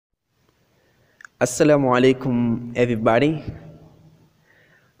Assalamu alaikum everybody.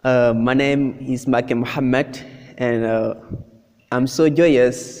 My name is Mbake Muhammad and I'm so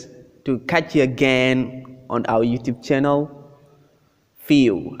joyous to catch you again on our YouTube channel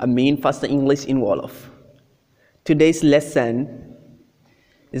Faster English in Wolof. Today's lesson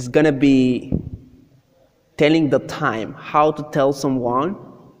is gonna be telling the time, how to tell someone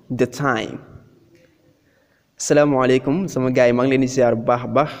the time. Assalamu alaikum sama gaay maa ngi leen di ziar bu baax a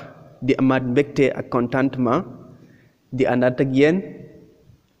baax di amaat mbégte ak contentement di àndaat ak yéen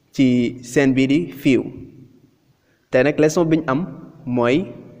ci seen bii di fiiw te nag leçon bi ñu am mooy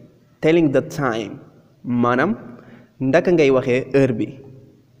telling the time maanaam ndaka ngay waxee heure bi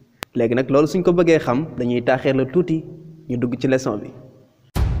léegi nag loolu suñ ko bëggee xam dañuy taaxeer la tuuti ñu dugg ci leçon bi.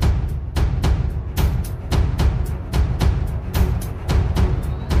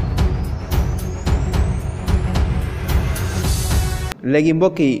 léegi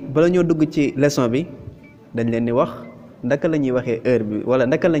mbokk yi bala ñoo dugg ci leçon bi dañ leen di wax ndaka la ñuy waxee heure bi wala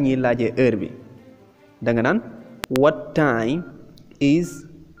ndaka la ñuy laajee heure bi da nga naan what time is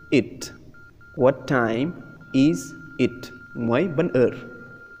it, what time is it mooy ban heure.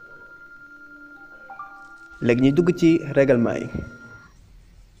 léegi ñu dugg ci règlement yi.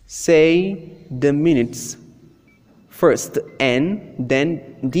 say the minutes first and then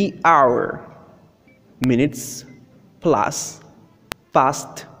the hour. Minutes plus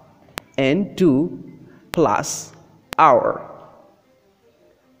past and to plus hour.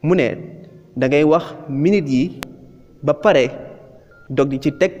 mu ne da ngay wax minute yi ba pare dog di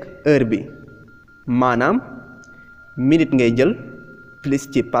ci teg heure bi maanaam minute ngay jël plus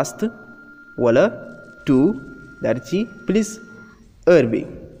ci past wala to daal ci plus heure bi.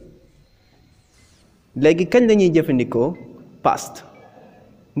 léegi kañ lañuy jëfandikoo past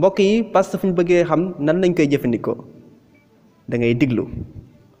mbokk yi past fu ñu bëggee xam nan lañ koy jëfandikoo da ngay diglu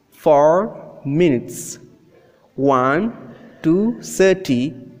 4 minutes 1 to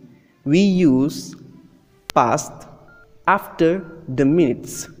 30 we use past after the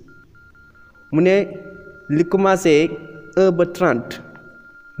minutes. mu ne li commencé 1 ba 30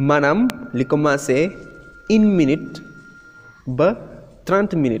 maanaam li commencé 1 minute ba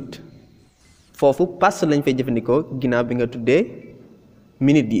 30 minutes foofu past lañ fay jëfandikoo ginnaaw bi nga tuddee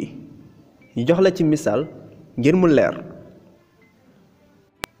minutes yi. ñu jox la ci misaal ngir mu leer.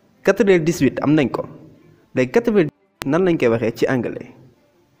 4h18 am nañ ko léegi 4h nan lañ koy waxee ci anglais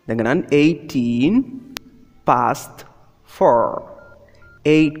da nga naan 18 past 4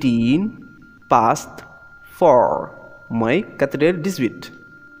 18 past 4 mooy 4h18.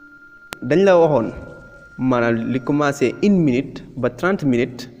 dañ la waxoon maanaam li commencé 1 minute ba 30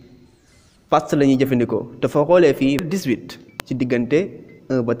 minutes past la ñuy jëfandikoo dafa xoolee fii 18 ci diggante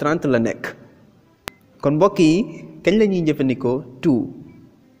 1 ba 30 la nekk kon mbokk yi kañ la ñuy jëfandikoo to.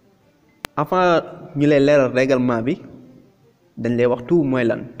 avant ñu lay leeral règlement bi dañ lay wax to mooy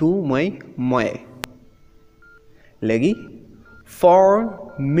lan. to mooy moyen. léegi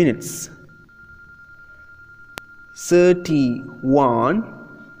 4 minutes 31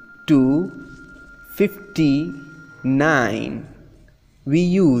 to 59 we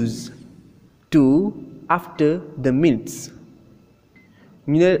use to after the minutes.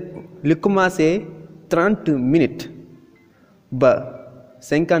 ñu ne li commencé 30 minutes ba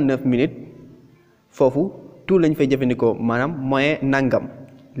 59 minutes foofu tout lañ fay jëfandikoo maanaam moyen nangam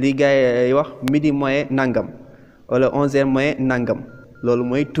li gars yi wax midi moyen nangam wala 11h moyen nangam loolu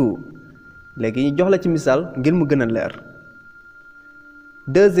mooy tout. léegi ñu jox la ci misaal ngir mu gën a leer.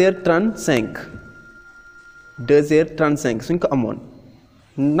 2h35 2h35 suñ ko amoon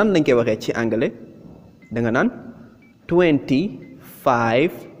nan lañ koy waxee ci anglais da nga naan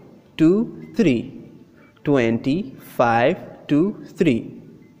 25 to 3 25 to 3.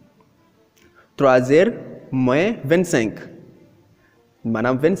 3h moins 25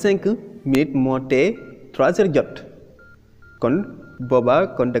 maanaam 25 minutes moo tee 3h jot kon boobaa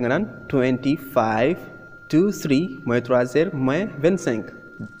kon da nga naan 25 to 3 mooy 3h moins 25.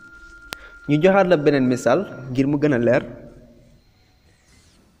 ñu joxaat la beneen misaal ngir mu gën a leer.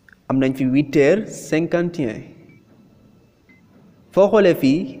 am nañ fi 8h51 foo xoolee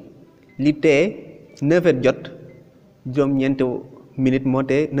fii li tee 9h jot juróom-ñeenti minutes moo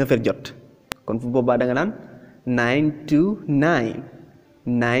tee 9h jot kon fu boobaa da nga naan 9 to 9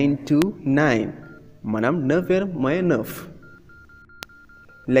 9 to 9 maanaam 9h moins 9.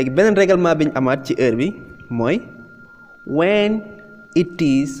 léegi beneen règlement bi ñu amaat ci heure bi mooy when it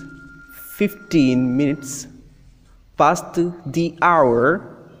is 15 minutes past the hour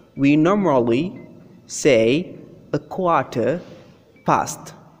we normally say a quarter past.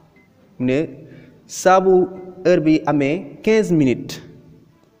 ne saabu heure bi amee 15 minutes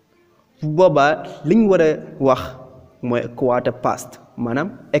bu boobaa liñ war a wax mooy a quarter past maanaam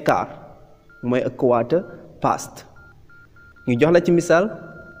écart mooy a quarter past ñu jox la ci misaal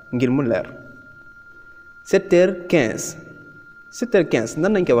ngir mu leer 7h15 7h15 nan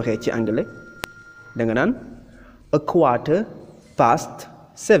lañ koy waxee ci anglais da nga naan a quarter past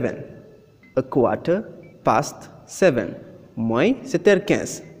 7 a quarter past 7 mooy 7h15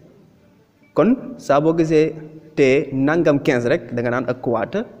 kon saa boo gisee te nangam 15 rek da nga naan a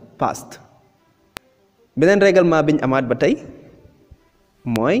quarter past beneen règlement bi ñu amaat ba tey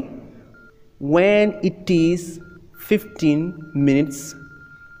mooy when it is 15 minutes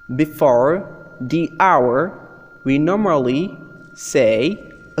before the hour we normally say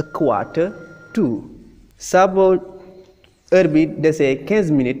a quarter to saa boo heure bi desee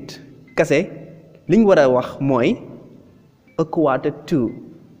 15 minutes kase li ñu war a wax mooy a quarter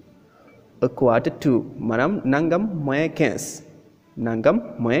to maanaam nangam moins 15 nangam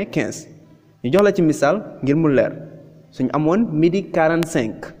moins 15 ñu jox la ci misaal ngir mu leer suñu amoon midi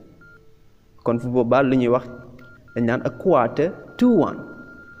 45 kon fu boobaa lu ñuy wax dañ naan a quarter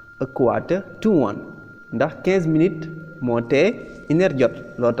to 1 ndax 15 minutes moo tee une heure jot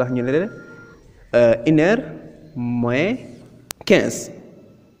loo tax ñu ne une heure moins 15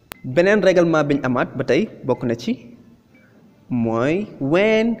 beneen règlement bi ñu amaat ba tey bokk na ci mooy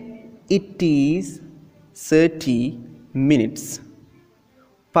when it is 30 minutes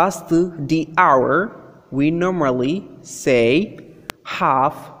past the hour we normally say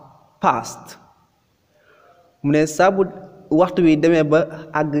half past mu ne saabu waxtu wi demee ba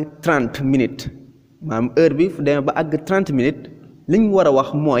àgg 30 minutes maanaam heure bi fu demee ba àgg 30 minutes li ñu war a wax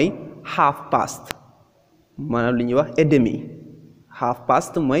mooy half past maanaam li ñuy wax et demi half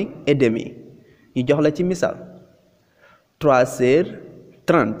past mooy et demi ñu jox la ci misaal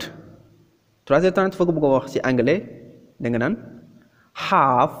 3h30 foo ko bëgg a wax ci anglais da nga naan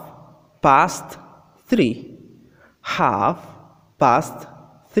half past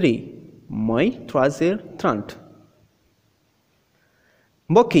 3 mooy 3h30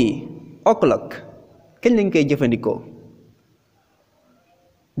 mbokk yi o'clock kañ lañ koy jëfandikoo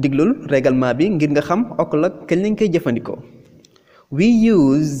diglul règlement bi ngir nga xam o'clock kañ lañ koy jëfandikoo we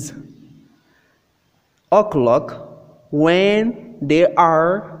use o'clock when there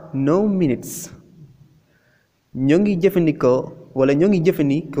are no minutes ñoo ngi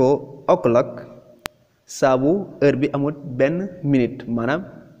jëfandikoo o'clock saabu heure bi amul benn minute maanaam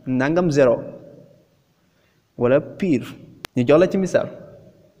nangam zéro wala pire ñu jox la ci misaal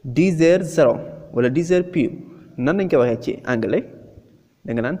 10h0 wala 10h pile nan lañ koy waxee ci anglais da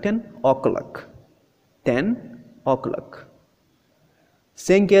nga naan 10 o'clock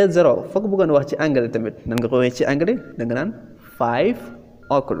 5h0 foo ko bëggoon wax ci anglais tamit nan nga ko waxee ci anglais da nga naan 5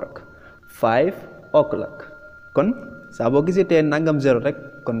 o'clock kon saa boo gisee te nangam zéro rek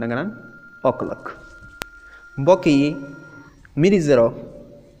kon da nga naan o'clock mbokk yi midi zéro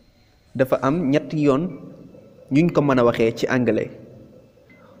dafa am ñetti yoon yuñ ko mën a waxee ci anglais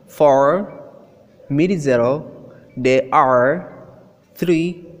for midi zero there are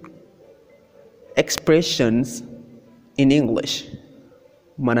 3 expressions in English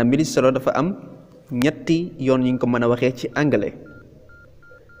maanaam midi zero dafa am ñetti yoon yuñ ko mën a waxee ci anglais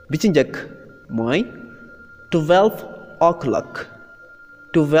bi ci njëkk mooy 12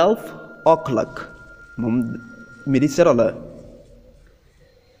 o'clock moom midi zero la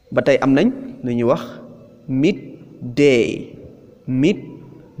ba tey am nañ lu ñuy wax midday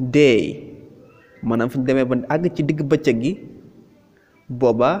maanaam fu ñu demee ba àgg ci digg bëccëg gi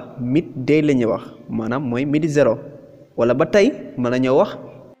booba midday la ñuy wax maanaam mooy midi zero wala ba tey mën nañoo wax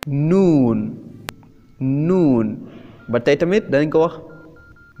noon ba tey tamit danañ ko wax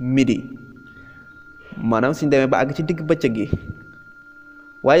midi maanaam suñ demee ba àgg ci digg bëccëg gi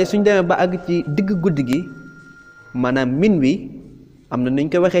waaye suñ demee ba àgg ci digg guddi gi maanaam minuit am na nuñ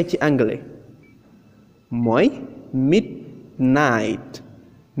koy waxee ci anglais mooy midnight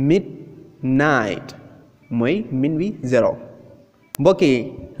mooy minuit zéro mbokk yi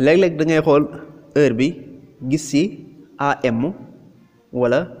léeg-léeg da ngay xool heure bi gis ci AM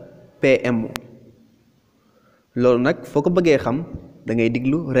wala PM loolu nag foo ko bëggee xam da ngay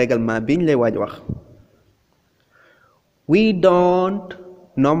diglu règlement bi ñu lay waaj wax we don't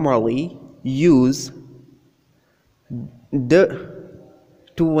normally use the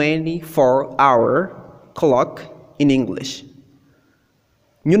 24-hour clock in English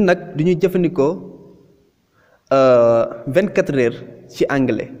ñun nag duñu jëfandikoo 24 heures ci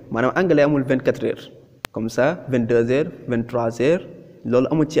anglais maanaam anglais amul 24 heures comme ça 22 heures 23 heures loolu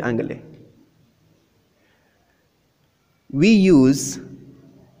amul ci anglais we use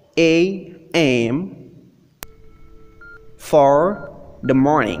AM for the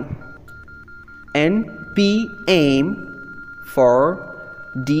morning and PM for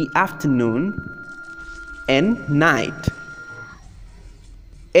the afternoon and night.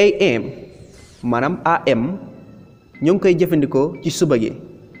 AM maanaam AM ñoo ngi koy jëfandikoo ci suba gi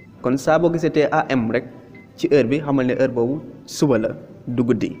kon saa boo gisatee AM rek ci heure bi xamal ne heure boobu suba la du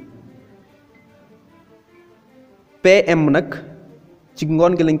guddi. PM nag ci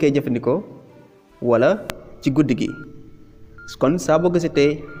ngoon gi lañ koy jëfandikoo wala ci guddi gi kon saa boo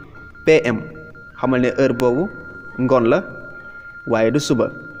gisatee PM xamal ne heure boobu ngoon la waaye du suba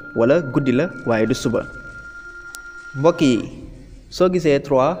wala guddi la waaye du suba. mbokk yi soo gisee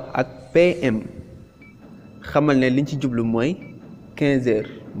 3 ak PM xamal ne liñ ci jublu mooy 15 heures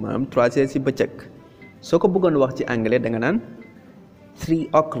maanaam 3 heures ci bëccëg soo ko bëggoon wax ci anglais da nga naan 3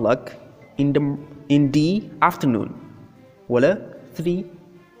 o'clock in the afternoon wala 3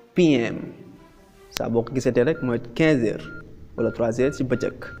 PM saa boo ko gisatee rek mooy 15 heures wala 3 heures ci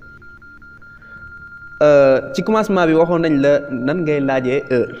bëccëg. ci commencement bi waxoon nañ la nan ngay laajee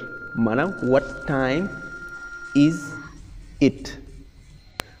heure maanaam what time is it.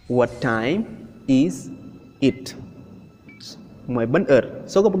 What time is it mooy ban heure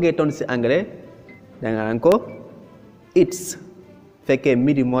soo ko bëggee tontu ci anglais da nga naan ko it's fekkee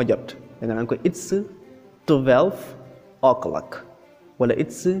midi moo jot da nga naan ko it's 12 o'clock wala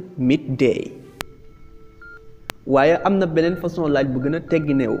it's midday. waaye am na beneen façon laaj bu gën a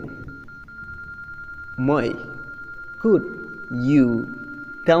teggineewu mooy could you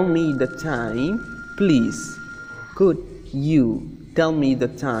tell me the time please. Could you tell me the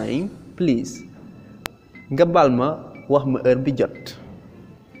time please. nga baal ma wax ma heure bi jot.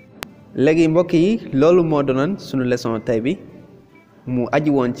 léegi mbokk yi loolu moo doonoon sunu leçon tey bi mu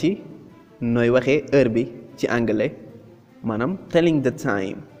aji woon ci nooy waxee heure bi ci anglais maanaam telling the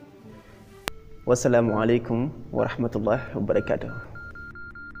time. wasalaamu aleykum wa rahmatullah wa barakatuh.